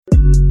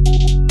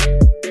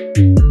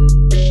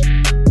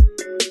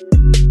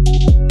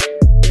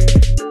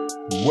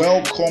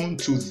Welcome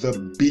to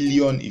the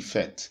Billion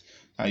Effect.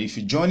 Now, if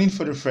you're joining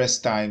for the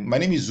first time, my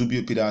name is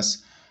Zubio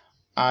Peters,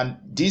 and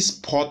this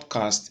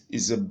podcast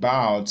is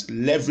about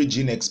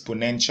leveraging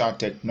exponential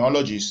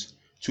technologies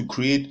to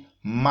create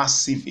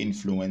massive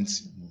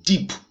influence,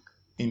 deep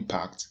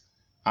impact,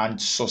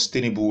 and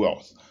sustainable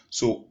wealth.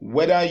 So,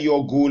 whether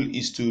your goal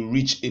is to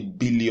reach 1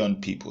 billion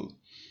people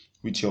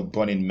with your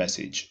burning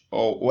message,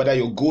 or whether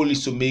your goal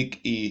is to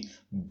make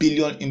 1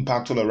 billion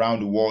impact all around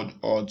the world,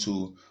 or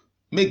to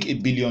make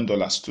 $1 billion,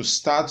 to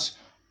start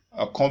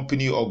a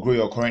company or grow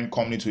your current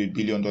company to $1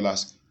 billion,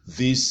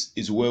 this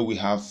is where we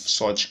have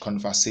such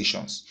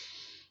conversations.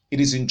 It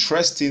is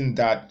interesting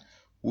that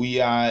we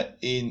are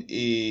in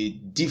a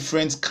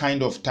different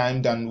kind of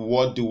time than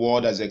what the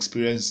world has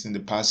experienced in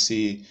the past,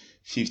 say,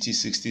 50,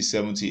 60,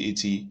 70,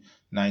 80,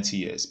 90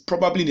 years.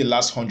 Probably in the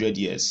last 100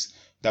 years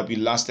that we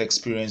last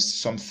experienced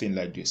something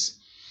like this.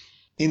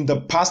 In the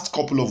past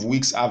couple of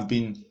weeks, I've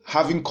been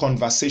having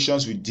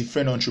conversations with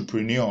different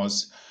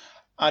entrepreneurs,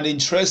 and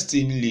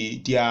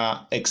interestingly, their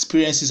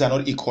experiences are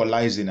not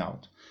equalizing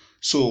out.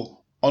 So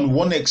on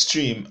one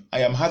extreme, I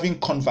am having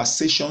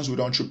conversations with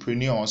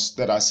entrepreneurs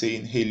that are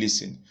saying, hey,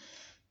 listen,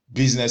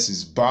 business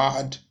is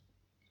bad.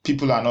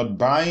 People are not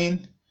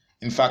buying.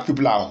 In fact,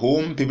 people are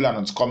home. People are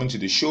not coming to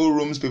the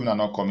showrooms. People are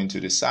not coming to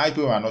the site.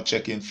 People are not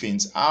checking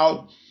things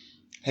out.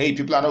 Hey,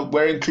 people are not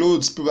wearing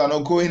clothes. People are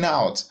not going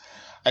out.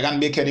 I can't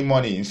make any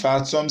money. In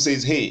fact, some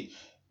says, hey,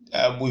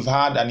 we've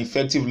had an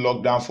effective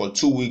lockdown for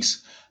 2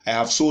 weeks. I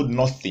have sold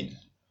nothing,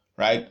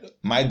 right?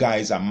 My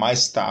guys and my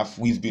staff,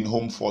 we've been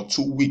home for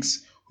 2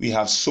 weeks. We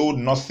have sold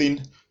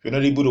nothing. We're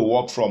not able to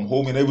work from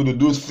home. We're not able to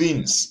do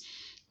things,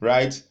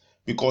 right?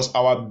 Because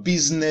our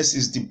business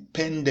is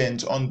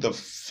dependent on the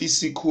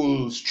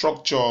physical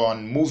structure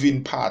and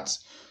moving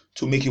parts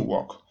to make it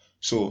work.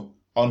 So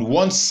on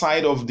one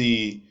side of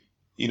the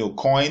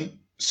coin,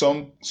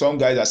 some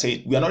guys are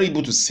saying we are not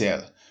able to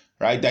sell,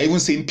 right? They're even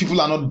saying people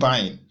are not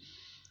buying,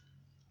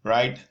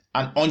 right?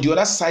 And on the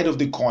other side of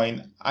the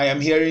coin, I am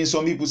hearing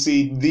some people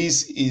say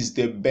this is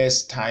the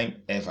best time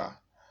ever.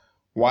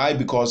 Why?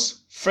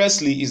 Because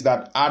firstly is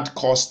that ad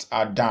costs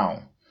are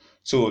down.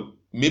 So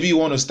maybe you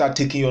want to start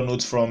taking your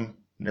notes from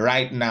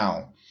right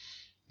now.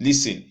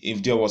 Listen,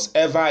 if there was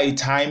ever a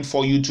time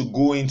for you to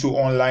go into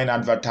online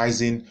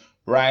advertising,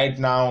 right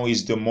now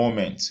is the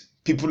moment.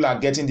 People are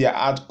getting their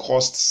ad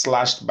costs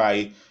slashed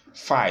by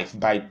 5,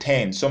 by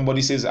 10.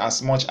 Somebody says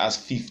as much as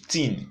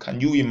 15.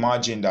 Can you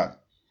imagine that?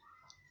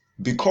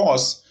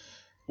 Because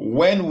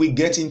when we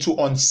get into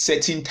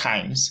uncertain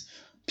times,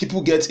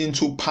 people get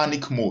into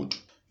panic mode.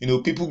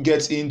 People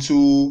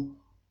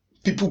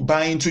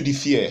buy into the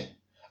fear.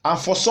 And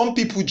for some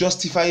people,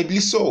 justifiably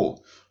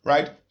so,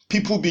 right?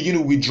 People begin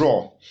to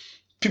withdraw.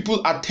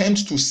 People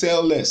attempt to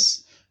sell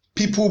less.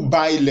 People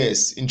buy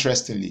less,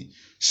 interestingly.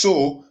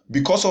 So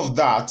because of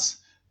that,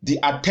 the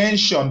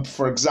attention,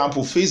 for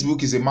example,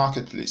 Facebook is a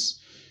marketplace,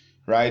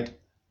 right?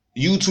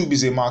 YouTube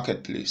is a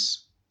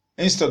marketplace.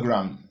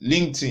 Instagram,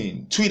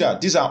 LinkedIn, Twitter,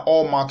 these are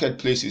all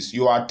marketplaces.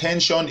 Your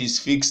attention is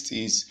fixed,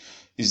 is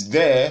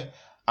there,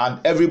 and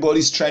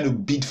everybody's trying to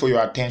bid for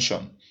your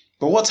attention.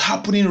 But what's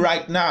happening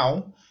right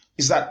now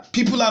is that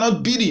people are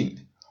not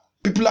bidding.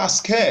 People are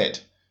scared.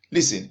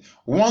 Listen,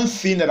 one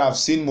thing that I've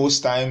seen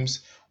most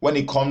times when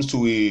it comes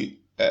to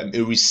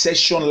a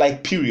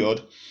recession-like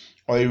period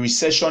or a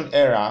recession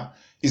era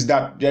is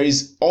that there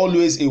is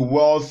always a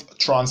wealth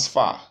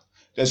transfer.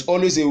 There's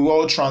always a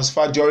wealth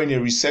transfer during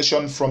a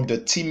recession from the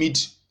timid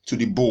to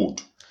the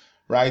bold,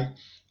 right?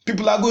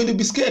 People are going to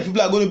be scared.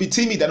 People are going to be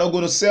timid. They're not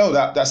going to sell.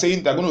 They're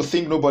saying they're going to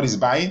think nobody's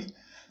buying.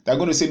 They're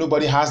going to say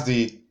nobody has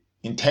the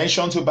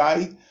intention to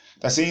buy.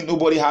 They're saying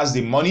nobody has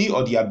the money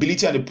or the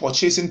ability and the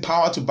purchasing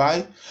power to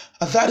buy.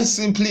 And that is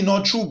simply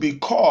not true,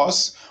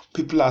 because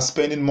people are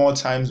spending more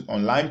time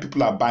online.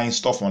 People are buying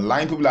stuff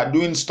online. People are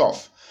doing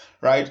stuff,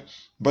 right?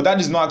 But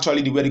that is not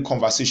actually the way the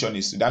conversation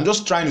is. I'm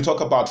just trying to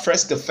talk about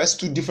the first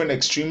two different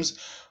extremes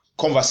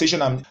conversation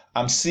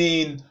I'm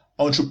seeing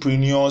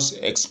entrepreneurs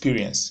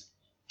experience.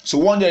 So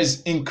one, there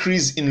is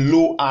increase in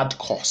low ad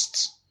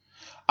costs.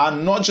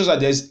 And not just that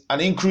there's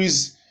an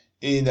increase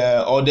in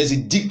or there's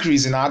a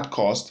decrease in ad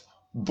cost,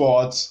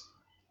 but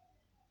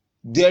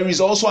there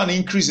is also an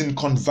increase in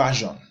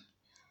conversion.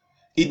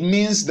 It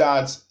means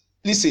that,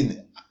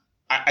 listen,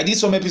 I did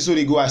some episode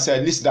ago, I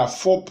said, listen, there are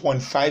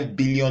 4.5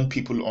 billion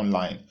people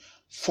online.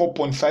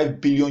 4.5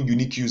 billion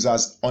unique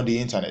users on the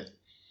internet.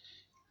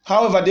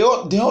 However, they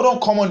all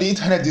don't come on the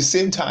internet at the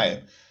same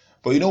time.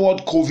 But you know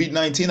what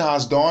COVID-19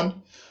 has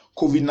done?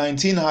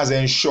 COVID-19 has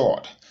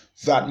ensured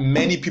that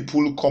many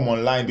people come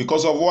online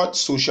because of what?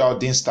 Social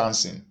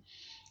distancing.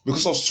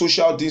 Because of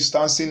social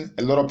distancing,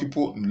 a lot of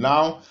people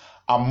now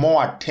are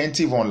more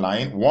attentive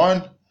online.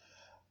 One,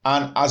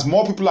 and as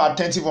more people are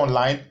attentive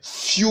online,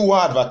 fewer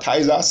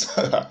advertisers.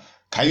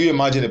 Can you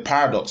imagine the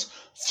paradox?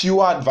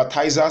 Fewer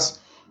advertisers,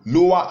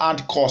 lower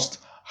ad cost,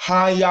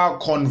 higher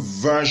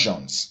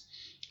conversions.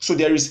 So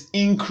there is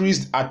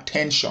increased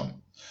attention.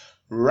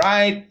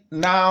 Right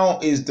now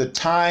is the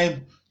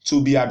time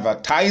to be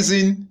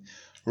advertising.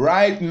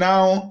 Right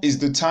now is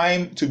the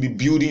time to be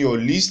building your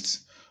list.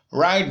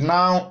 Right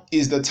now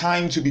is the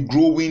time to be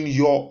growing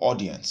your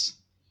audience,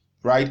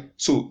 right?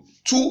 So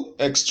two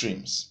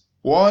extremes.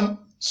 One,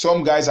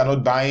 some guys are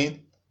not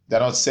buying, they're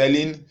not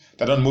selling,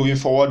 they're not moving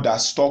forward, they're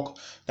stuck,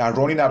 they're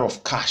running out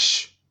of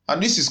cash.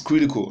 And this is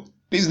critical.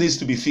 This needs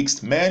to be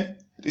fixed, man.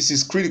 This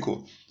is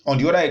critical. On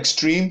the other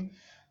extreme,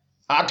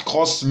 ad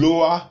costs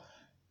lower,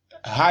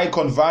 high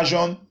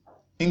conversion,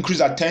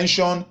 increased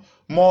attention,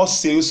 more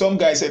sales. Some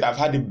guys said, I've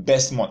had the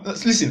best month.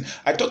 Listen,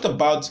 I talked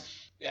about,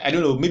 I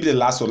don't know, maybe the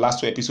last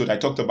two episode, I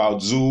talked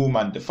about Zoom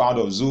and the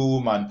founder of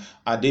Zoom and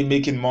are they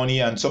making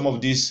money, and some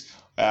of these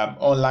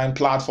online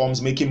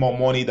platforms making more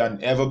money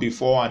than ever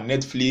before, and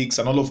Netflix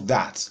and all of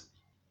that.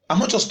 I'm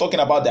not just talking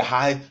about the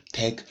high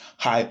tech,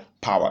 high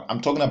power.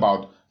 I'm talking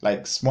about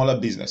like smaller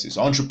businesses,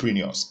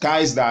 entrepreneurs,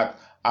 guys that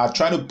are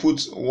trying to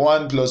put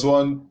 1 +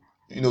 1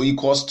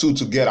 equals 2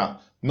 together,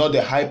 not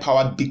the high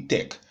powered big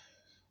tech.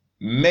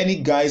 Many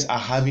guys are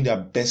having their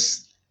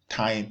best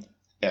time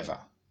ever,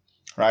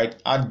 right?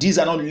 And these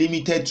are not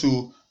limited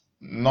to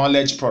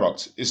knowledge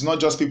products. It's not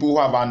just people who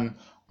have an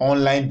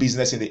online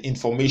business in the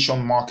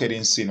information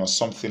marketing scene or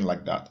something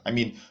like that. I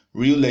mean,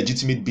 real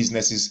legitimate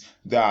businesses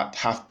that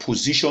have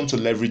position to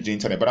leverage the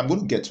internet. But I'm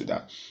going to get to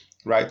that,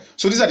 right?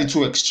 So these are the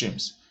two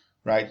extremes,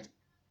 right?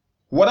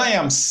 What I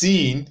am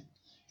seeing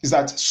is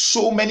that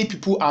so many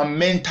people are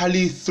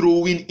mentally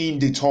throwing in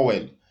the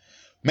towel.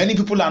 Many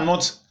people are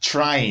not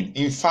trying.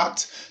 In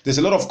fact, there's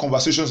a lot of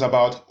conversations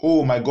about,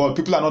 oh my God,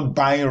 people are not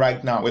buying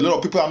right now. A lot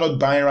of people are not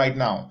buying right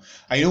now.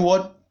 And you know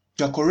what?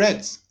 You're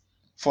correct.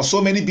 For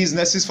so many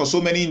businesses, for so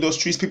many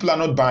industries, people are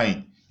not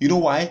buying. You know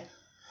why?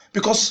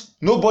 Because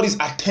nobody's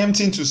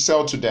attempting to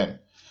sell to them.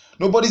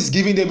 Nobody's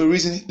giving them a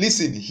reason.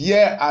 Listen,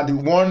 here are the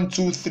 1,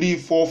 2, 3,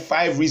 4,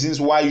 5 reasons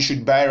why you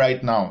should buy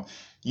right now.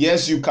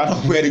 Yes, you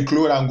cannot wear the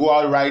clothes and go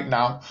out right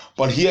now,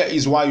 but here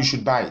is why you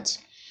should buy it.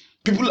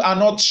 People are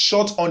not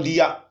short on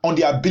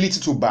the ability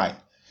to buy.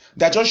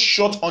 They're just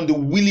short on the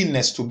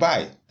willingness to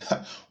buy,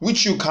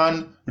 which you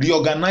can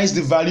reorganize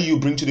the value you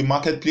bring to the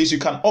marketplace. You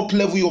can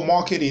up-level your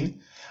marketing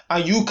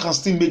and you can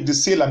still make the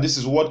sale. And this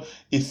is what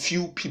a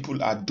few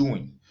people are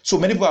doing. So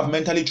many people have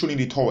mentally thrown in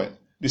the towel.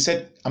 They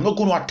said, I'm not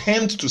going to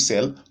attempt to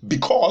sell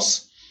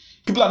because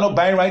people are not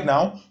buying right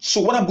now.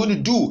 So what I'm going to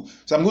do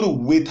is I'm going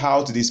to wait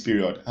out this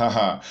period.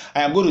 I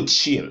am going to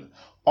chill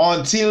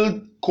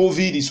until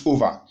COVID is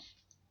over.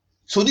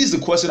 So this is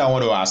the question I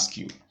want to ask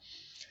you.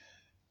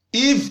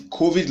 If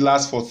COVID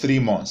lasts for 3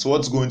 months,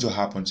 what's going to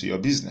happen to your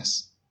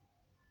business?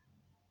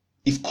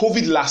 If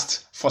COVID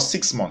lasts for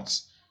 6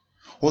 months,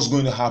 what's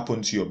going to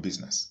happen to your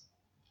business?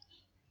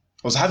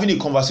 I was having a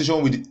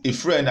conversation with a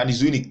friend and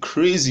he's doing a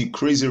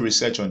crazy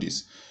research on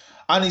this.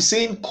 And he's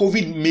saying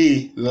COVID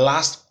may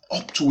last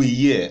up to a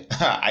year.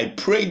 I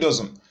pray it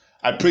doesn't.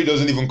 I pray it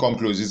doesn't even come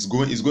close. It's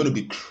going to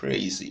be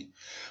crazy.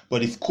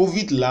 But if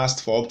COVID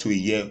lasts for up to a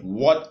year,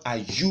 what are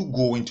you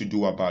going to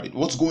do about it?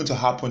 What's going to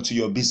happen to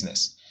your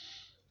business?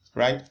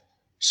 Right?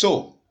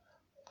 So,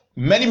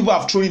 many people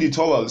have thrown in the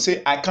towel,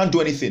 say, I can't do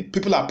anything.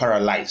 People are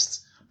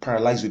paralyzed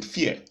with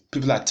fear.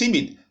 People are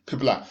timid.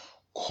 People are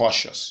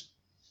cautious.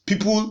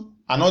 People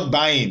are not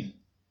buying.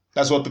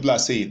 That's what people are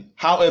saying.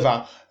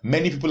 However,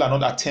 many people are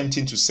not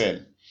attempting to sell.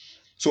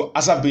 So,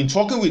 as I've been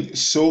talking with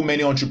so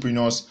many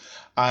entrepreneurs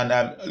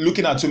and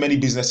looking at so many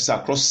businesses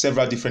across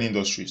several different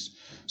industries,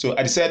 so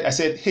I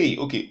said, hey,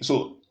 okay,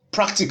 so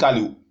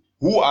practically,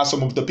 who are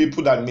some of the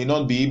people that may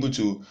not be able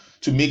to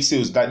make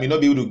sales, that may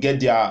not be able to get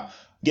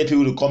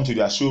people to come to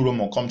their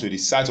showroom or come to the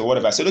site or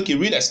whatever? I said, okay,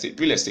 real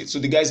estate. So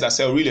the guys that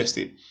sell real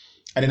estate.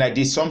 And then I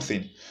did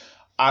something.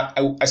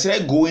 I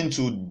started going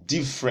to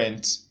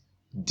different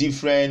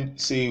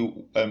say,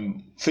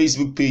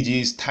 Facebook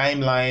pages,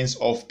 timelines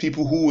of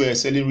people who were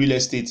selling real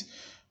estate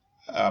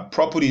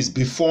properties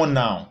before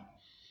now.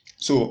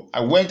 So I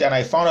went and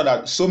I found out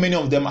that so many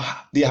of them,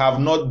 they have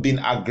not been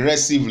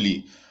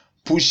aggressively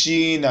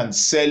pushing and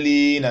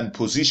selling and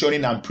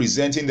positioning and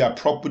presenting their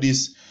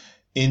properties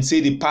in, say,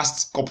 the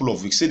past couple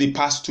of weeks, say the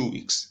past 2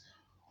 weeks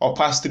or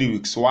past 3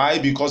 weeks. Why?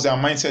 Because their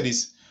mindset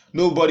is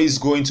nobody's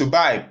going to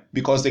buy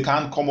because they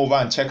can't come over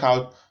and check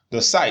out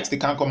the sites. They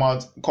can't come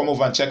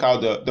over and check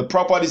out the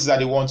properties that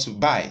they want to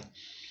buy.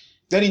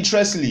 Then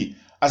interestingly,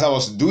 as I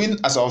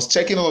was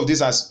checking all of this,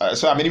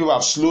 so many people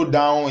have slowed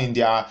down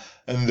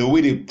in the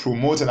way they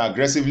promote and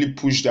aggressively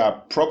push their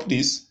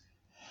properties.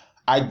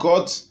 I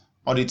got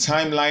on the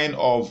timeline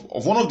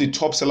of one of the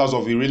top sellers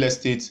of a real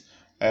estate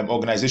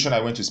organization I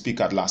went to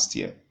speak at last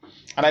year.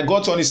 And I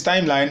got on his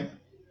timeline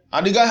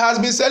and the guy has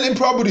been selling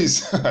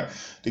properties.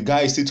 The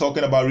guy is still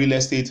talking about real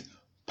estate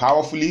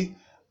powerfully.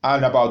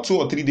 And about 2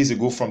 or 3 days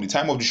ago from the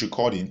time of this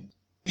recording,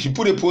 he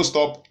put a post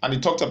up and he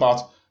talked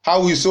about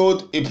how he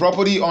sold a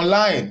property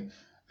online.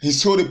 He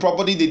sold a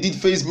property, they did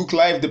Facebook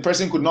Live. The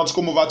person could not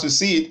come over to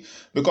see it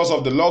because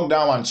of the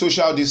lockdown and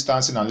social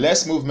distancing and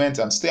less movement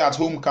and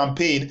stay-at-home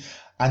campaign.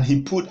 And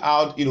he put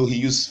out, he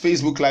used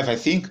Facebook Live, I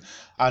think,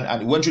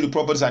 and went through the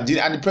properties and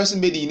the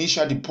person made the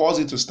initial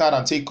deposit to start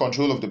and take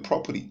control of the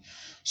property.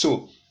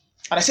 So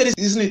And I said,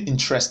 isn't it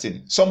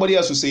interesting? Somebody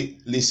else will say,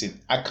 listen,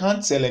 I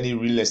can't sell any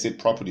real estate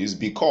properties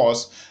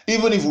because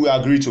even if we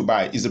agree to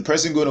buy, is the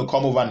person going to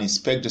come over and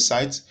inspect the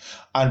site?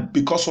 And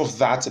because of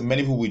that,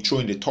 many people will throw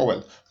in the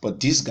towel. But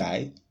this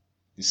guy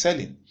is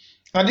selling.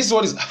 And this is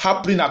what is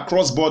happening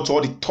across board to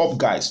all the top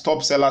guys,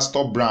 top sellers,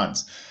 top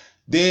brands.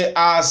 They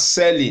are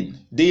selling.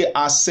 They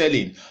are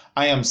selling.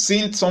 I am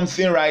seeing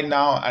something right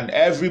now, and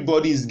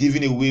everybody is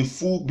giving away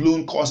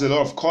full-blown courses, a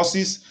lot of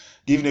courses,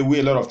 giving away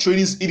a lot of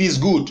trainings. It is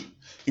good.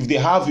 If they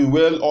have a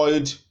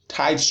well-oiled,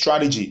 tight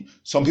strategy,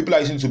 some people are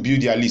using to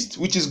build their list,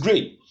 which is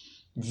great.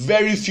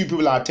 Very few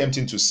people are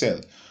attempting to sell.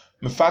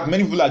 In fact,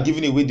 many people are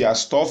giving away their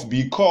stuff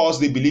because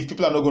they believe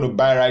people are not going to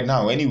buy right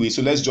now anyway,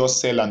 so let's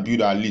just sell and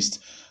build our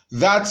list.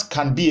 That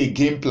can be a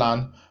game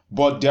plan,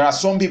 but there are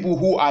some people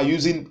who are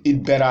using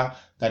it better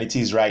than it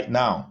is right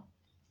now.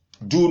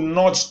 Do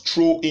not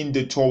throw in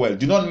the towel.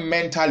 Do not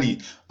mentally.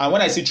 And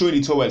when I say throw in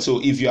the towel,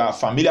 so if you are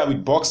familiar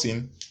with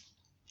boxing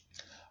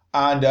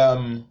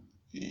and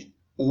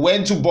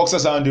when two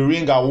boxers are in the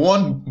ring and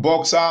one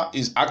boxer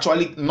is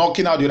actually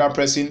knocking out the other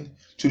person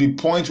to the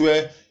point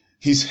where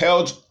his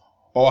health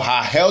or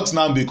her health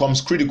now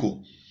becomes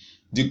critical,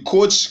 the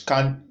coach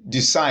can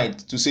decide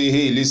to say,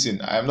 hey,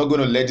 listen, I am not going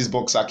to let this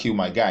boxer kill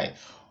my guy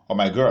or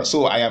my girl,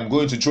 so I am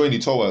going to throw in the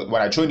towel.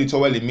 When I throw in the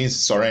towel, it means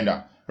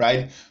surrender,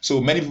 right?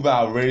 So many people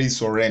are already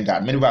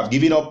surrendered. Many people have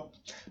given up.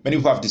 Many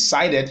people have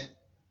decided,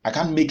 I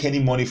can't make any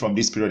money from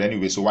this period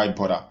anyway, so why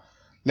bother?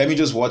 Let me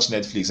just watch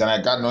Netflix. And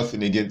I got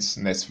nothing against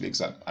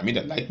Netflix. I mean,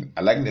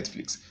 I like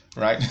Netflix,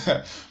 right?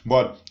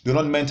 But do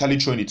not mentally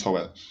throw in the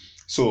towel.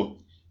 So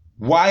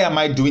why am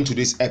I doing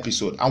today's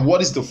episode? And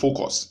what is the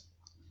focus?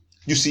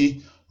 You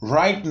see,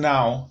 right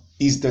now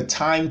is the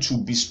time to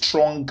be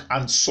strong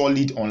and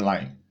solid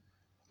online.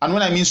 And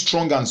when I mean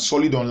strong and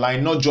solid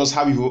online, not just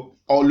how you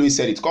always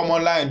said it. Come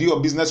online, do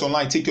your business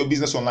online, take your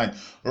business online.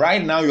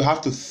 Right now, you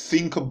have to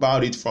think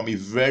about it from a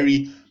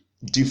very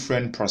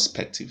different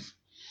perspective.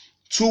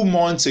 2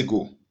 months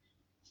ago,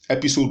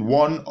 episode 3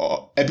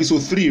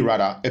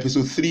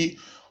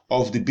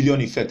 of the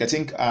Billion Effect. I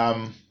think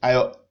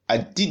I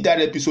did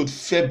that episode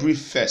February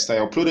 1st. I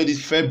uploaded it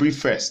February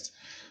 1st.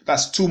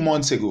 That's 2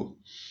 months ago.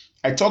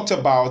 I talked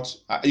about,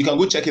 you can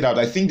go check it out.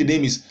 I think the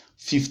name is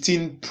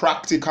 15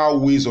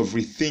 Practical Ways of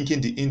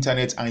Rethinking the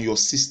Internet and Your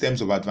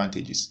Systems of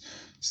Advantages.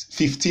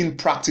 15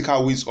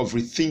 Practical Ways of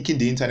Rethinking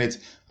the Internet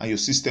and Your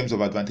Systems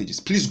of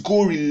Advantages. Please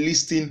go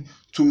re-listen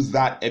to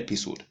that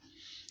episode.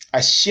 I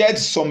shared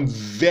some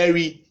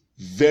very,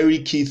 very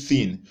key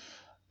thing.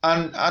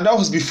 And that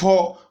was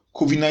before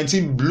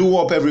COVID-19 blew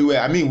up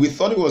everywhere. I mean, we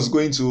thought it was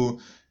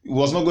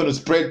not going to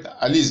spread,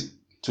 at least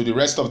to the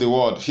rest of the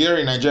world. Here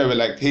in Nigeria, we're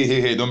like,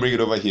 hey, don't bring it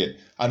over here.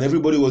 And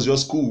everybody was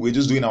just cool. We're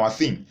just doing our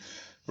thing,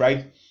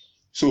 right?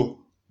 So,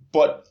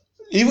 but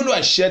even though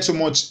I shared so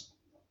much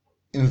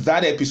in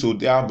that episode,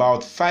 there are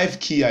about 5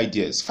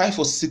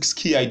 or 6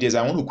 key ideas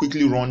I want to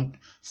quickly run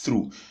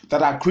through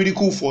that are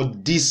critical for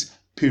this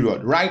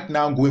period, right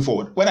now going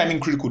forward. When I mean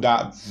critical, they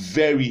are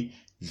very,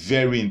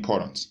 very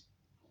important.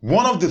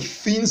 One of the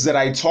things that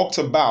I talked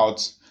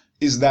about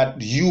is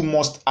that you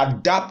must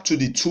adapt to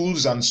the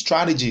tools and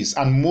strategies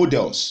and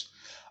models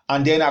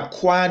and then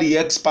acquire the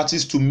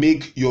expertise to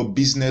make your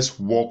business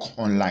work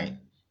online.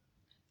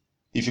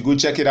 If you go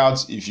check it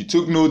out, if you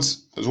took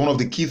notes, that's one of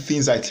the key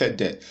things I said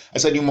there. I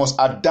said you must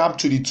adapt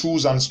to the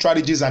tools and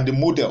strategies and the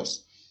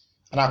models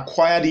and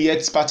acquire the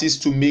expertise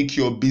to make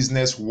your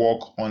business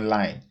work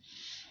online.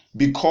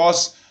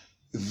 Because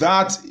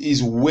that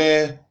is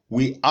where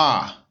we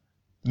are.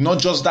 Not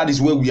just that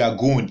is where we are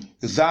going.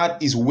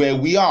 That is where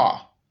we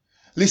are.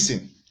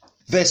 Listen,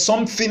 there's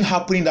something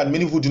happening that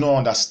many people do not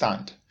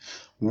understand.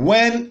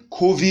 When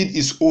COVID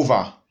is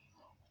over,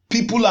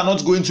 people are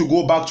not going to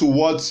go back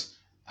to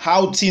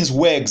how things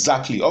were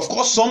exactly. Of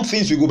course, some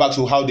things will go back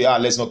to how they are.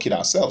 Let's not kid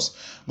ourselves.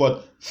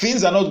 But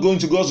things are not going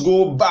to just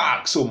go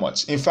back so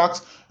much. In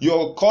fact,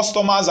 your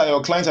customers and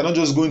your clients are not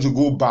just going to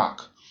go back.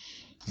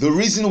 The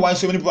reason why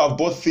so many people have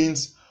bought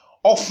things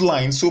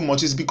offline so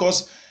much is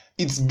because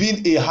it's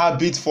been a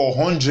habit for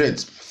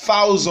hundreds,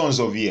 thousands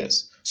of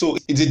years. So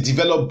it's a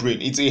developed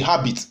brain. It's a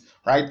habit,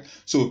 right?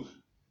 So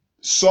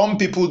some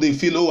people, they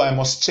feel, oh, I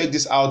must check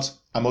this out.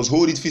 I must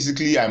hold it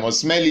physically. I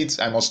must smell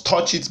it. I must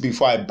touch it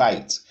before I buy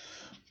it.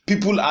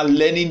 People are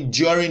learning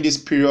during this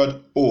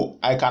period, oh,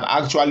 I can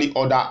actually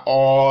order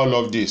all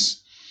of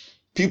this.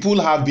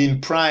 People have been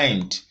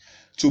primed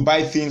to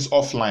buy things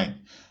offline.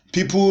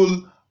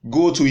 People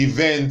go to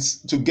events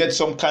to get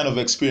some kind of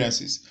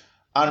experiences.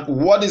 And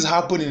what is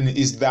happening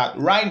is that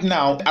right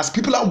now, as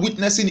people are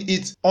witnessing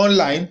it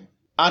online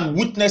and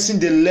witnessing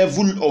the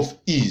level of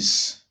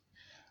ease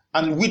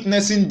and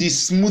witnessing the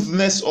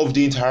smoothness of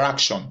the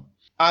interaction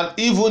and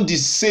even the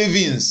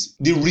savings,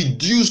 the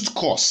reduced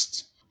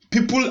cost,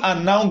 people are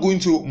now going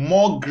to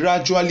more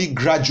gradually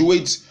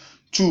graduate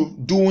to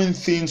doing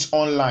things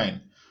online.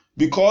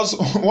 Because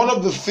one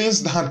of the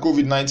things that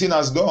COVID-19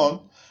 has done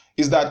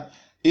is that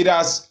it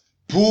has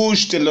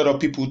pushed a lot of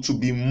people to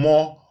be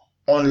more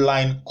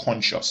online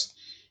conscious.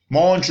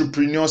 More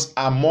entrepreneurs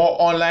are more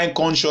online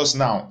conscious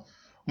now.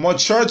 More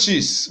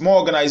churches, more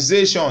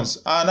organizations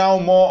are now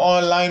more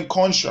online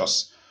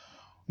conscious.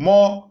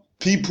 More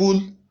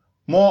people,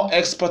 more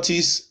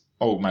expertise.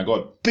 Oh my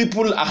God.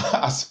 People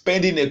are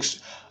spending,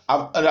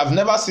 I've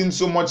never seen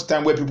so much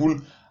time where people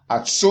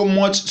are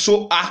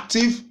so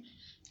active,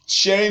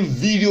 sharing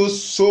videos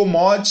so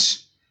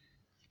much.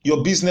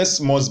 Your business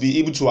must be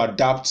able to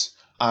adapt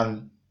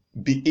and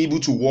be able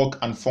to work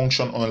and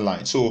function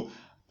online. So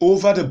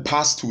over the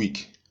past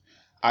week,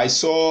 I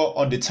saw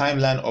on the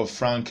timeline of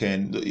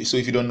Franken. So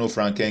if you don't know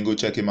Franken, go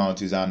check him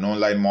out. He's an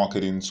online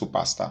marketing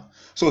superstar.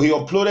 So he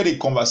uploaded a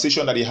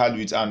conversation that he had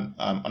with an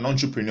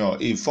entrepreneur,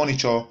 a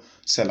furniture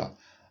seller.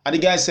 And the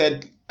guy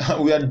said,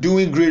 we are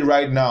doing great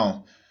right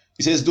now.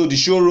 He says, though the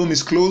showroom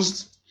is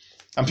closed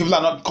and people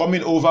are not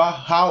coming over.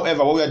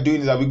 However, what we are doing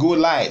is that we go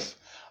live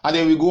and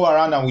then we go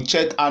around and we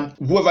check, and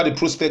whoever the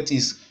prospect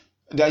is,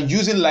 they're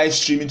using live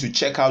streaming to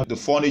check out the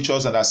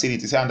furnitures and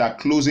facilities, and they're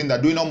closing,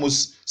 they're doing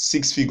almost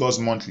 6 figures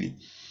monthly.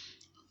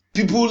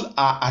 People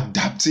are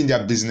adapting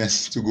their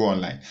business to go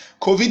online.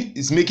 COVID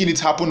is making it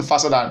happen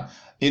faster than,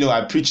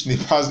 I preached in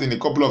the past in a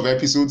couple of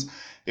episodes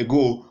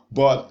ago.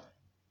 But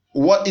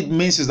what it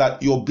means is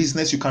that your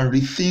business, you can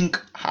rethink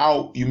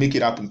how you make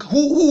it happen.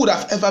 Who would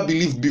have ever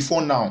believed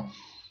before now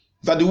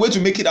that the way to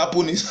make it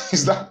happen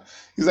is that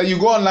you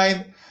go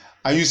online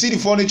and you see the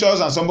furnitures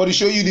and somebody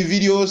show you the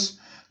videos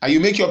and you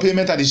make your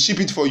payment and they ship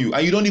it for you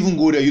and you don't even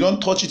go there, you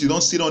don't touch it, you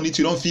don't sit on it,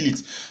 you don't feel it.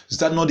 Is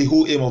that not the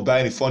whole aim of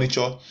buying the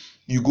furniture?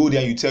 You go there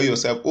and you tell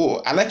yourself,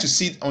 oh, I like to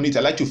sit on it, I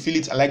like to feel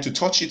it, I like to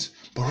touch it.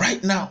 But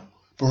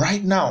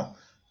right now,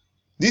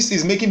 this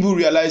is making people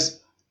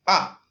realize,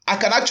 I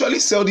can actually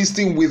sell this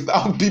thing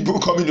without people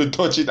coming to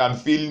touch it and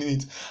feeling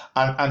it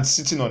and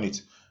sitting on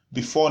it.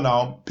 Before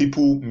now,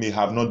 people may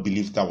have not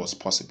believed that was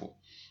possible,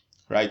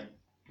 right?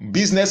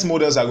 Business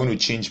models are going to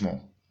change more,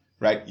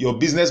 right? Your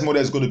business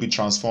model is going to be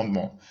transformed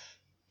more.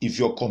 If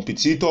your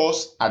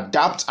competitors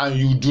adapt and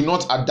you do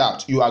not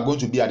adapt, you are going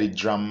to be at a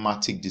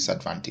dramatic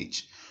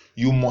disadvantage.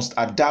 You must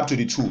adapt to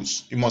the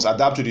tools. You must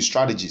adapt to the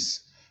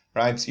strategies,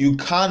 right? You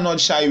cannot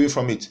shy away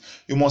from it.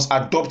 You must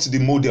adopt the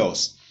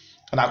models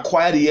and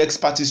acquire the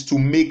expertise to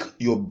make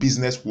your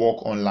business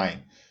work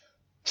online.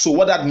 So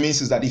what that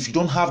means is that if you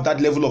don't have that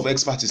level of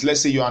expertise, let's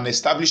say you're an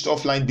established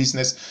offline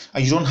business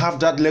and you don't have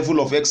that level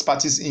of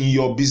expertise in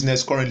your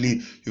business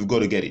currently, you've got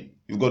to get it.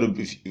 You've got to,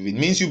 if it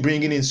means you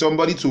bringing in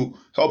somebody to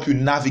help you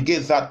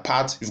navigate that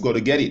path, you've got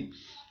to get it.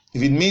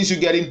 If it means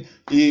you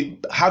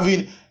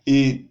having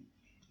a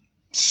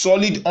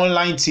solid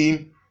online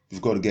team,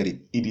 you've got to get it.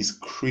 It is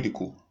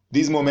critical.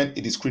 This moment,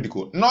 it is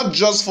critical. Not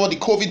just for the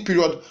COVID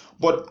period,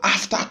 but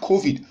after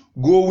COVID,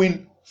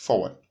 going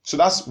forward. So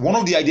that's one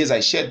of the ideas I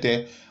shared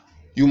there.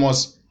 You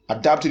must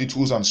adapt to the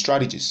tools and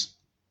strategies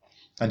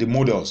and the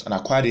models and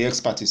acquire the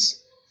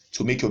expertise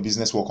to make your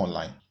business work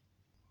online.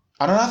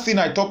 Another thing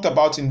I talked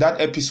about in that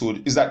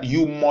episode is that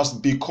you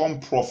must become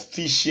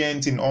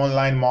proficient in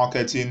online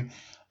marketing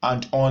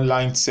and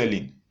online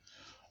selling.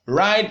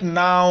 Right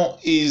now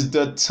is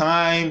the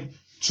time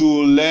to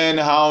learn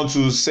how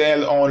to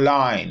sell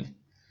online,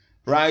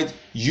 right?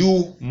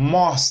 You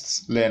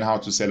must learn how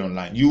to sell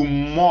online. You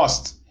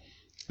must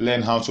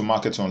learn how to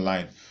market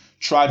online.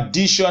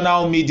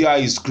 Traditional media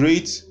is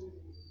great,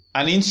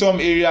 and in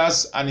some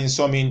areas and in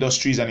some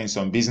industries and in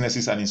some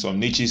businesses and in some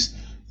niches,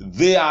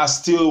 they are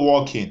still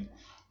working.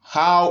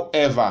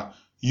 However,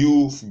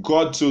 you've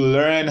got to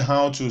learn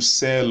how to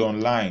sell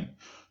online.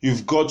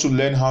 You've got to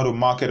learn how to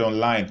market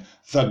online.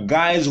 The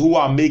guys who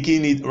are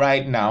making it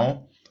right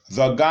now,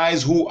 the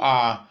guys who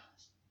are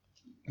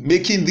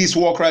making this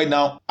work right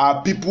now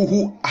are people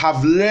who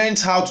have learned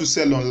how to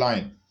sell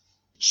online.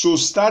 So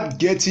start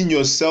getting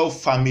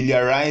yourself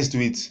familiarized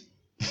with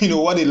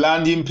what a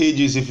landing page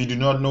is if you do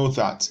not know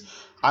that,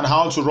 and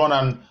how to run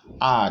an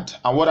ad,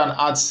 and what an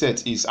ad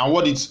set is,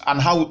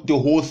 and how the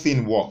whole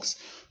thing works,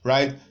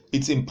 right?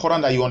 It's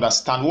important that you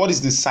understand what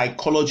is the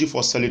psychology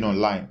for selling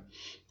online.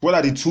 What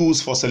are the tools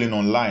for selling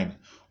online?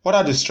 What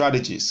are the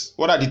strategies?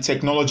 What are the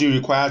technology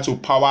required to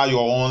power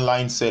your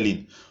online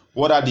selling?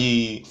 What are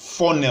the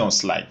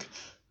funnels like?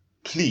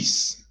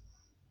 Please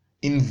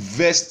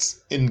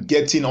invest in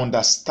getting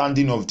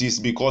understanding of this,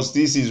 because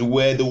this is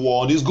where the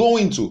world is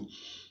going to.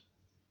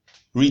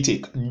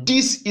 Retake.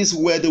 This is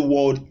where the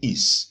world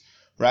is,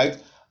 right?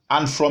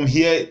 And from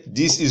here,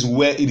 this is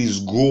where it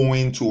is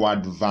going to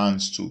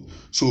advance to.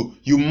 So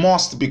you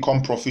must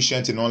become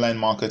proficient in online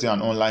marketing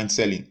and online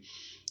selling.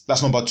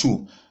 That's number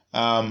 2.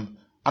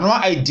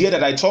 Another idea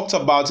that I talked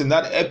about in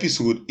that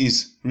episode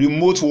is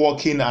remote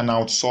working and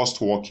outsourced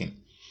working.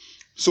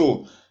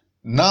 So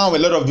now a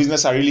lot of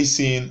business are really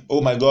seeing, oh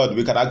my God,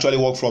 we can actually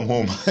work from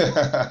home.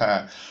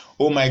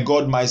 Oh my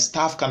God, my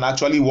staff can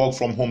actually work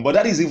from home. But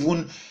that is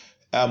even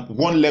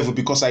one level,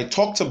 because I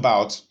talked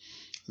about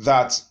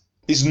that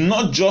it's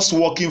not just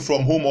working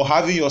from home or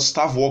having your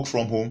staff work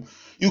from home.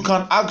 You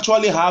can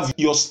actually have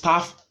your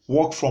staff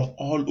work from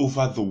all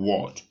over the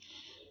world.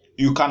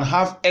 You can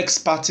have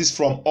expertise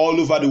from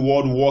all over the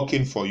world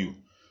working for you.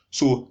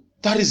 So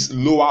that is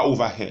lower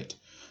overhead.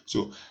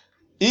 So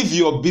if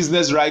your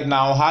business right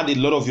now had a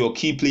lot of your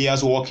key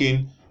players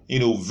working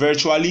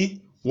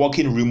virtually,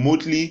 working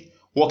remotely,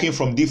 working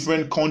from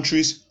different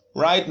countries,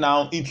 right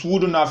now, it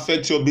wouldn't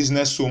affect your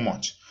business so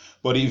much.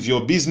 But if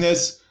your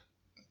business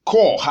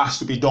core has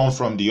to be done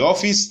from the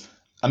office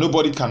and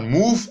nobody can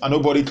move and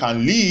nobody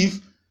can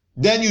leave,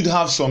 then you'd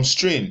have some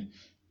strain.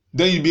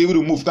 Then you'd be able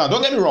to move. Now,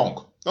 don't get me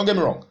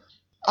wrong.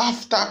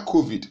 After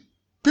COVID,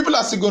 people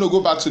are still going to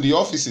go back to the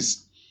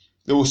offices.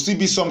 There will still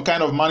be some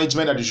kind of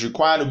management that is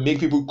required to make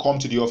people come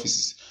to the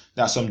offices.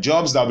 There are some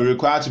jobs that will be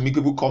required to make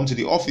people come to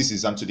the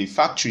offices and to the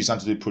factories and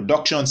to the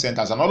production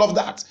centers and all of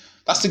that.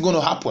 That's still going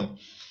to happen.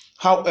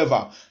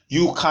 However,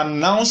 you can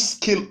now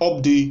scale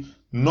up the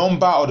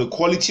number or the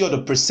quality or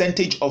the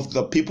percentage of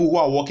the people who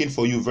are working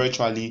for you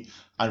virtually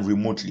and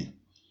remotely.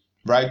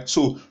 Right?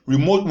 So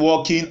remote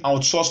working,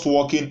 outsourced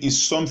working is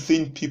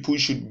something people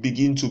should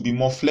begin to be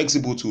more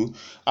flexible to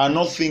and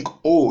not think,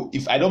 oh,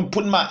 if I don't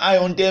put my eye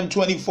on them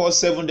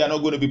 24/7, they're not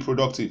going to be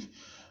productive.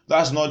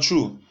 That's not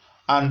true.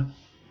 And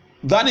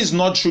that is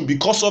not true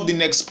because of the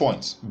next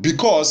point.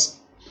 Because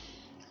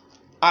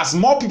as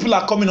more people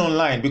are coming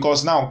online,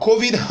 because now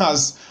COVID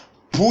has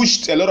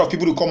pushed a lot of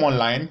people to come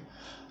online,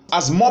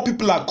 as more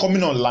people are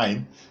coming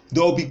online,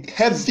 there will be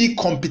heavy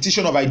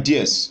competition of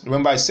ideas.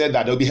 Remember I said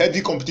that there will be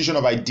heavy competition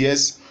of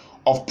ideas,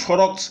 of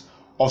products,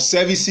 of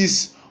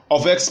services,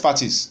 of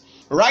expertise.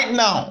 Right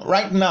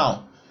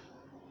now,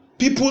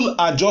 people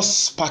are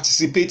just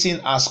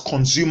participating as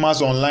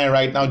consumers online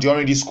right now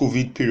during this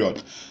COVID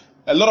period.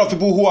 A lot of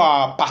people who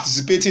are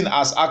participating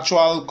as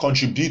actual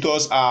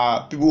contributors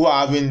are people who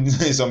are having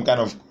some kind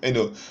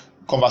of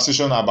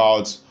conversation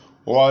about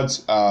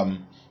what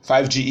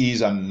 5G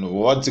is and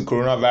what the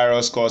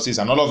coronavirus causes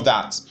and all of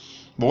that.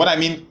 But what I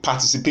mean,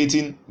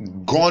 participating,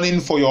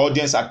 gunning for your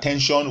audience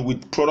attention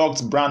with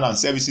products, brand, and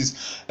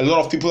services. A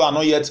lot of people are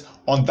not yet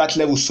on that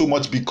level so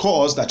much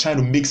because they're trying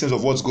to make sense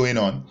of what's going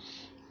on.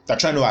 They're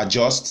trying to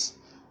adjust.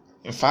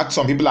 In fact,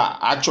 some people are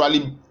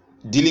actually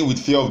dealing with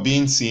fear of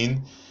being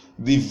seen.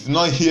 They've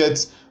not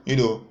yet,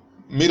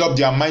 made up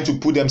their mind to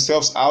put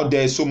themselves out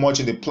there so much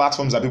in the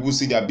platforms that people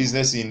see their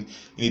business in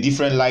a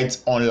different light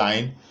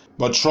online.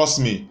 But trust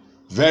me,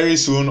 very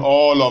soon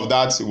all of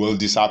that will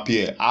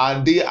disappear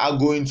and they are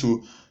going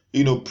to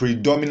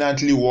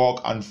predominantly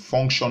work and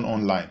function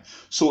online.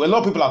 So a lot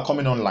of people are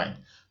coming online,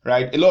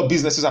 right? A lot of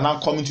businesses are now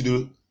coming to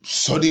the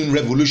sudden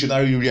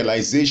revolutionary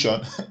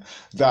realization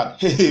that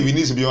hey, we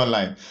need to be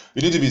online,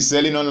 we need to be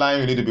selling online,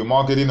 we need to be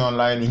marketing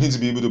online, we need to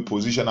be able to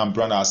position and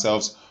brand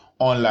ourselves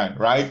online,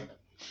 right?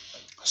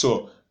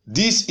 So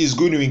this is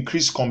going to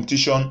increase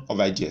competition of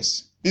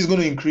ideas. This is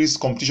going to increase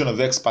competition of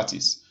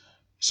expertise.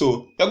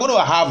 So you're going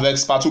to have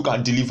experts who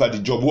can deliver the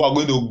job, who are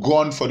going to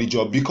gun for the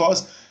job,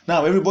 because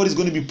now everybody's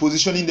going to be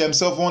positioning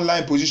themselves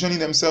online, positioning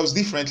themselves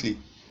differently.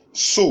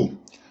 So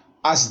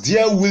as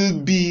there will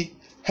be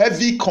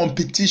heavy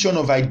competition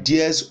of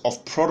ideas,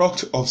 of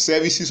product, of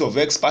services, of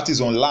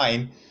expertise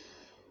online,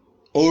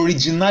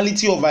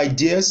 originality of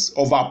ideas,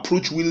 of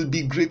approach will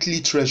be greatly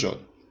treasured.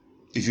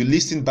 If you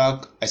listen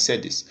back, I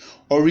said this.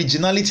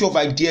 Originality of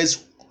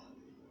ideas,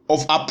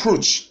 of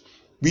approach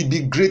will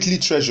be greatly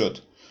treasured.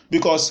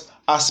 Because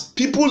as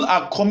people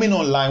are coming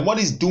online, what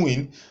it's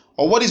doing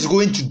or what it's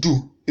going to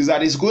do is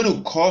that it's going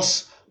to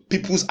cause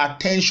people's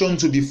attention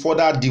to be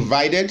further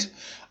divided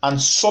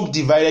and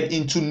subdivided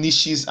into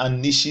niches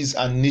and niches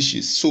and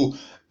niches. So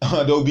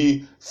there will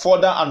be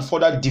further and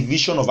further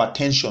division of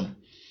attention.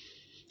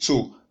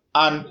 So,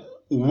 and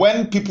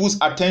when people's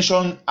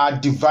attention are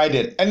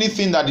divided,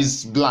 anything that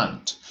is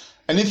bland,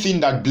 anything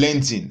that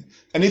blends in,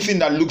 anything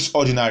that looks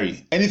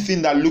ordinary,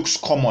 anything that looks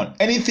common,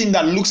 anything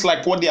that looks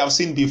like what they have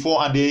seen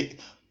before and they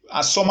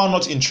are somehow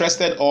not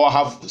interested or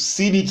have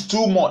seen it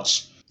too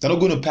much, they're not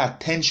going to pay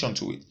attention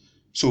to it.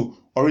 So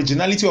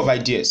originality of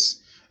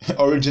ideas,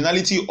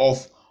 originality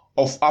of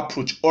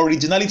approach,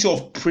 originality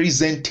of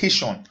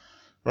presentation,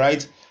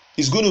 right,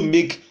 is going to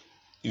make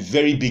a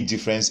very big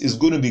difference. It's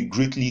going to be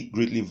greatly,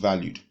 greatly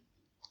valued.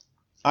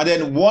 And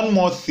then one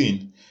more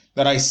thing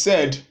that I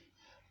said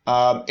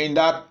in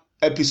that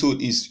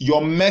episode is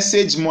your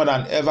message more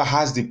than ever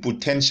has the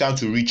potential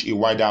to reach a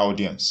wider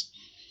audience.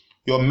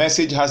 Your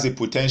message has the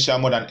potential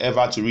more than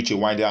ever to reach a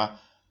wider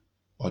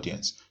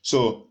audience.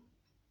 So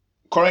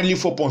currently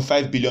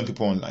 4.5 billion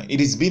people online. It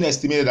is being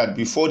estimated that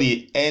before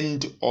the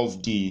end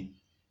of the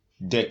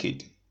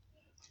decade,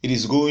 it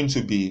is going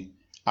to be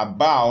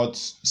about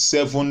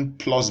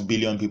 7+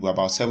 billion people,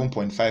 about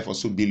 7.5 or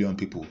so billion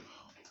people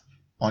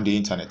on the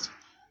internet.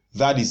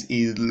 That is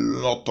a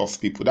lot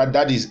of people.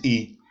 That is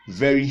a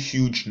very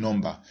huge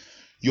number.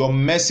 Your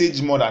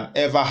message more than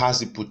ever has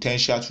the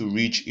potential to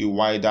reach a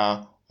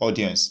wider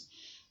audience.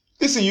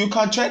 Listen, you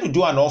can try to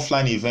do an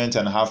offline event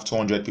and have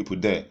 200 people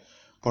there.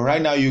 But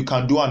right now you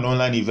can do an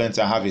online event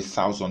and have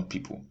 1,000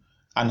 people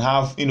and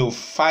have,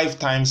 5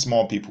 times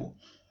more people.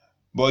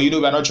 But we're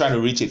not trying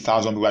to reach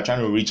 1,000 people, we're trying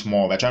to reach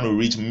more. We're trying to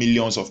reach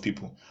millions of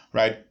people,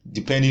 right?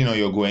 Depending on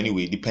your goal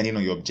anyway, depending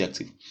on your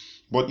objective.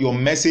 But your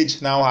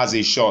message now has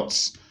a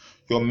shot.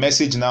 Your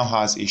message now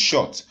has a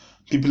shot.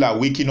 People are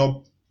waking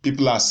up,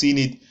 people are seeing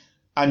it,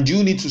 and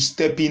you need to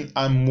step in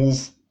and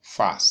move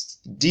fast.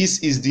 This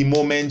is the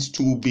moment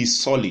to be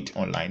solid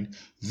online.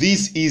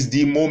 This is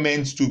the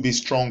moment to be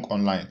strong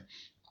online.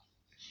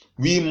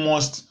 We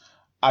must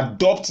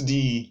adopt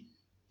the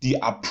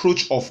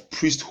approach of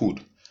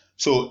priesthood.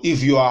 So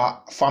if you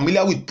are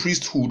familiar with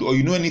priesthood or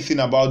you know anything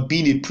about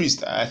being a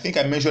priest, I think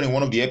I mentioned in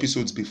one of the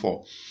episodes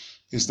before,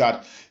 is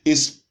that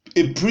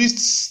a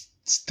priest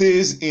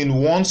stays in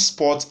one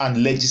spot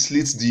and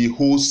legislates the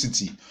whole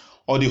city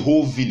or the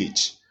whole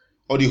village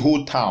or the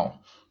whole town.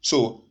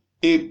 So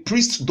a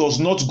priest does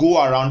not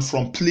go around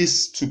from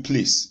place to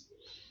place.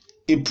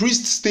 A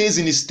priest stays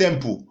in his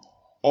temple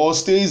or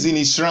stays in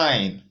his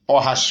shrine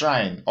or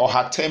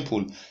her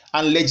temple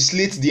and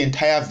legislates the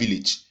entire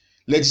village,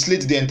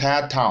 legislates the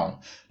entire town,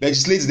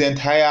 legislates the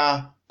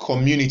entire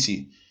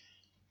community.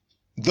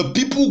 The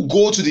people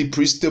go to the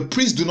priest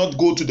do not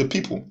go to the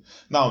people.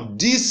 Now,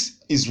 this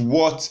is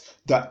what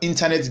the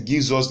internet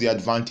gives us the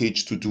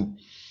advantage to do.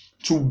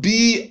 To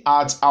be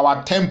at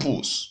our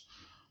temples,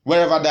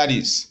 wherever that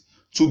is,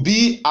 to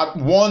be at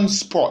one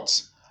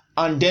spot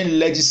and then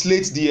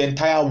legislate the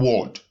entire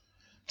world.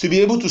 To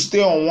be able to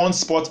stay on one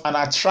spot and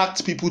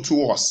attract people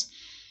to us,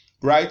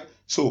 right?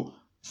 So,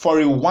 for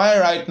a while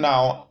right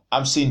now,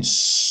 I'm seeing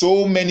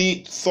so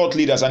many thought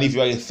leaders, and if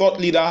you are a thought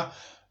leader,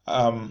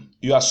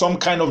 you are some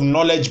kind of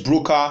knowledge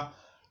broker,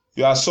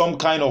 you are some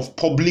kind of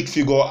public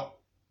figure,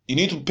 you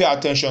need to pay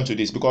attention to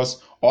this,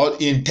 because or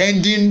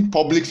intending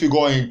public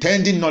figure,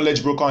 intending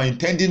knowledge broker,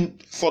 intending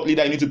thought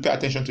leader, you need to pay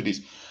attention to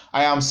this.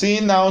 I am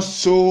seeing now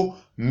so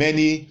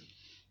many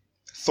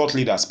thought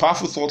leaders,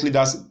 powerful thought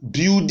leaders,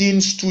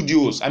 building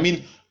studios. I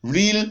mean,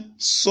 real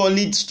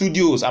solid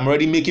studios. I'm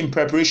already making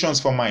preparations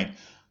for mine.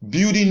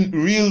 Building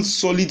real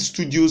solid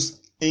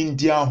studios in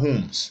their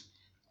homes.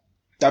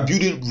 They're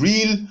building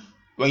real,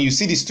 when you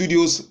see the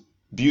studios,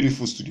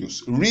 beautiful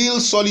studios. Real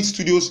solid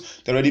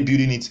studios, they're already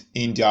building it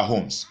in their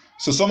homes.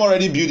 So some are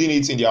already building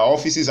it in their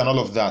offices and all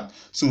of that.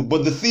 So,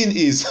 but the thing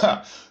is,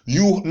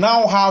 you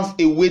now have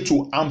a way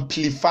to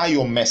amplify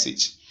your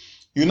message.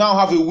 You now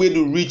have a way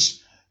to reach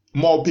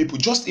more people.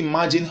 Just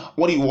imagine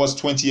what it was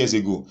 20 years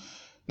ago.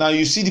 Now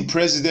you see the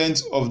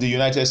president of the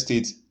United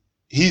States,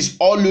 he's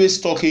always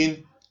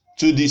talking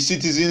to the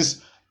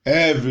citizens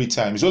every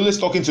time. He's always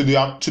talking to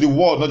the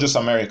world, not just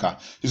America.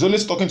 He's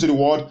always talking to the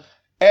world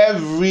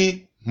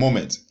every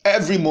moment.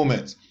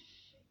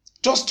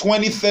 Just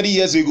 20, 30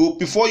 years ago,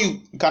 before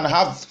you can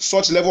have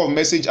such level of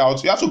message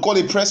out, you have to call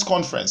a press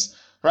conference,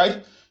 right?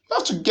 You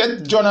have to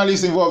get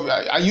journalists involved,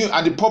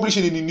 and they publish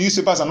it in the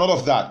newspapers and all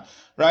of that,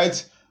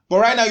 right? But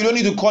right now, you don't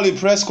need to call a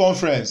press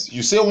conference.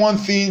 You say one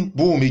thing,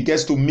 boom, it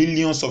gets to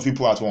millions of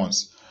people at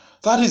once.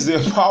 That is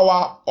the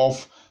power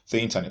of the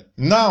internet.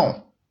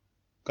 Now,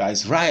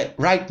 guys,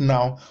 right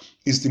now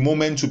is the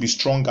moment to be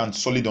strong and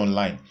solid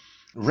online.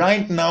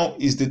 Right now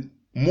is the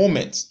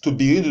moment to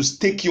be able to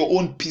stake your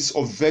own piece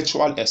of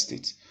virtual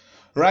estate.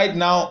 Right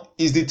now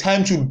is the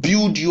time to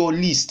build your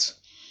list.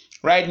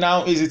 Right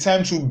now is the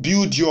time to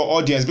build your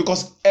audience,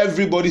 because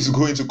everybody's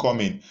going to come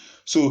in.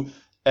 So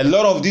a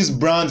lot of these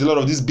brands, a lot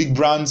of these big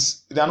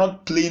brands, they're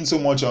not playing so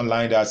much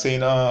online. They're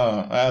saying,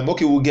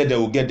 okay, we'll get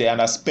there, and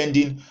are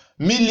spending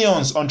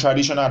millions on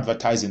traditional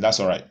advertising.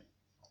 That's all right.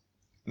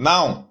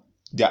 Now,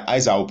 their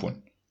eyes are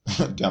open.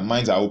 Their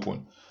minds are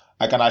open.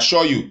 I can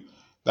assure you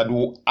that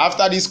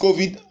after this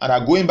COVID, and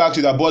are going back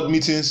to their board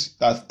meetings,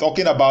 that's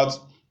talking about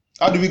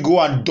how do we go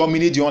and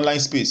dominate the online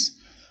space?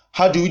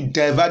 How do we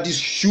divert this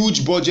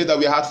huge budget that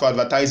we had for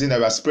advertising that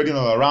we are spreading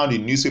all around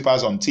in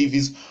newspapers, on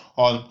TVs,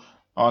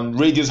 on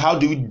radios? How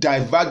do we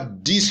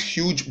divert this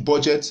huge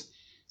budget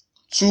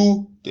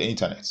to the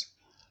internet?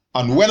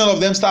 And when all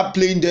of them start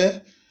playing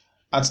there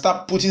and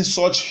start putting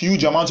such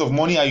huge amounts of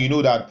money, and you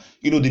know that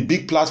the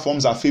big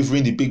platforms are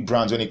favoring the big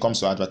brands when it comes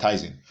to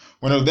advertising.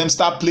 When all of them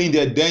start playing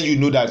there, then you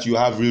know that you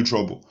have real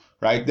trouble,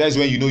 right? That's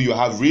when you know you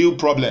have real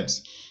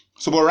problems.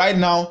 So, but right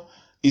now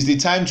is the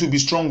time to be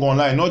strong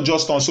online, not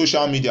just on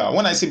social media.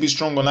 When I say be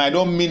strong online, I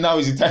don't mean now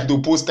is the time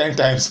to post 10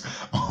 times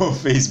on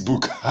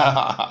Facebook.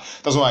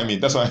 That's what I mean.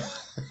 That's what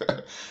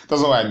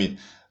I mean.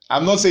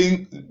 I'm not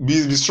saying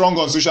be strong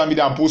on social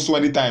media and post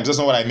 20 times. That's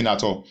not what I mean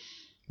at all.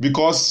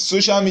 Because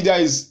social media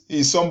is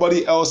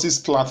somebody else's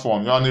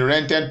platform. You're on a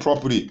rented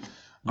property.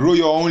 Grow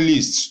your own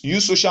lists.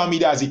 Use social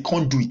media as a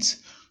conduit.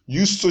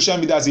 Use social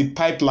media as a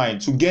pipeline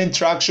to gain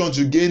traction,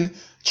 to gain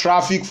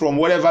traffic from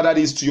whatever that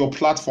is to your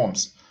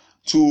platforms,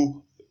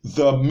 to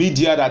the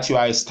media that you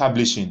are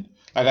establishing.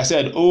 Like I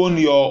said, own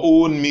your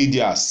own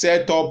media.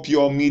 Set up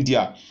your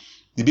media.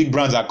 The big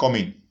brands are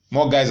coming.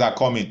 More guys are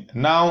coming.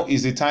 Now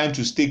is the time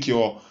to stake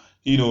your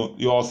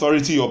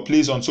authority, your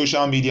place on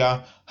social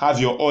media, have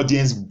your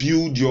audience,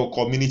 build your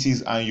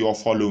communities and your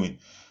following.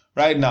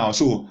 Right now,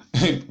 so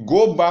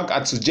go back.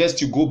 I'd suggest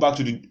you go back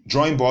to the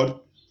drawing board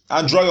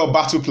and draw your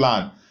battle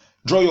plan.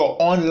 Draw your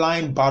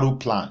online battle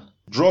plan.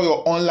 Draw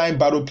your online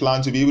battle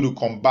plan to be able to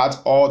combat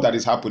all that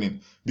is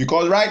happening.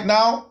 Because right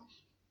now,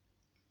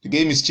 the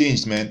game is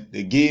changed, man.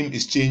 The game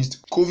is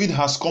changed. COVID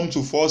has come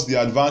to force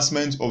the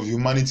advancement of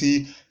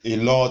humanity a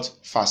lot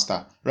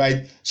faster,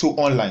 right? So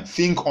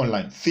think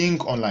online.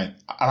 And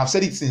I've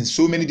said it in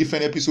so many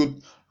different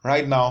episodes.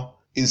 right now,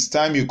 it's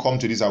time you come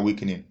to this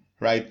awakening,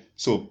 right?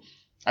 So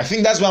I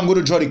think that's why I'm going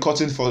to draw the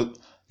curtain for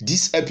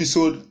this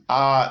episode.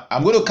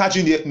 I'm going to catch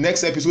you in the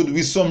next episode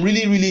with some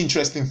really, really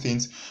interesting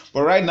things.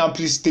 But right now,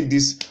 please take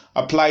this,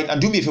 apply it,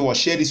 and do me a favor,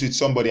 share this with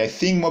somebody. I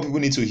think more people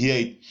need to hear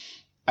it.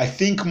 I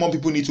think more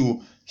people need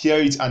to hear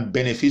it and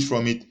benefit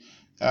from it.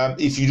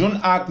 If you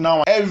don't act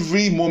now,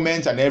 every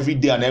moment and every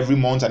day and every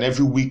month and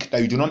every week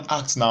that you do not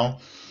act now,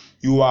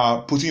 you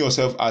are putting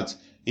yourself at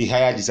a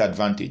higher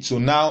disadvantage. So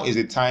now is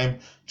the time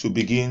to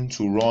begin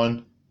to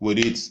run with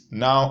it.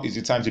 Now is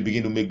the time to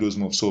begin to make those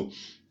moves. So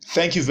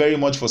thank you very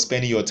much for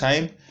spending your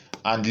time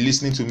and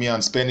listening to me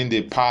and spending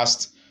the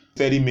past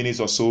 30 minutes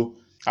or so.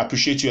 I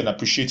appreciate you and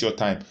appreciate your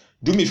time.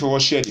 Do me a favor,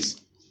 share this.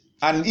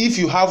 And if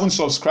you haven't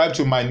subscribed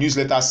to my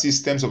newsletter,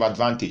 Systems of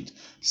Advantage,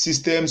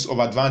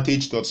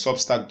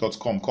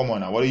 systemsofadvantage.substack.com. Come on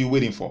now, what are you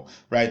waiting for,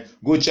 right?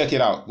 Go check it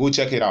out.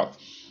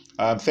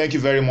 Thank you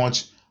very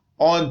much.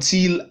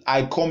 Until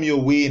I come your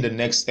way in the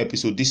next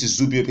episode, this is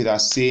Zubio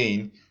Peters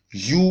saying,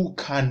 you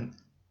can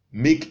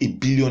make a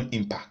billion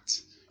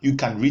impact. You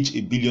can reach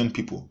 1 billion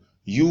people.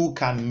 You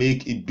can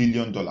make $1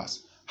 billion.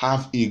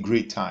 Have a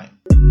great time.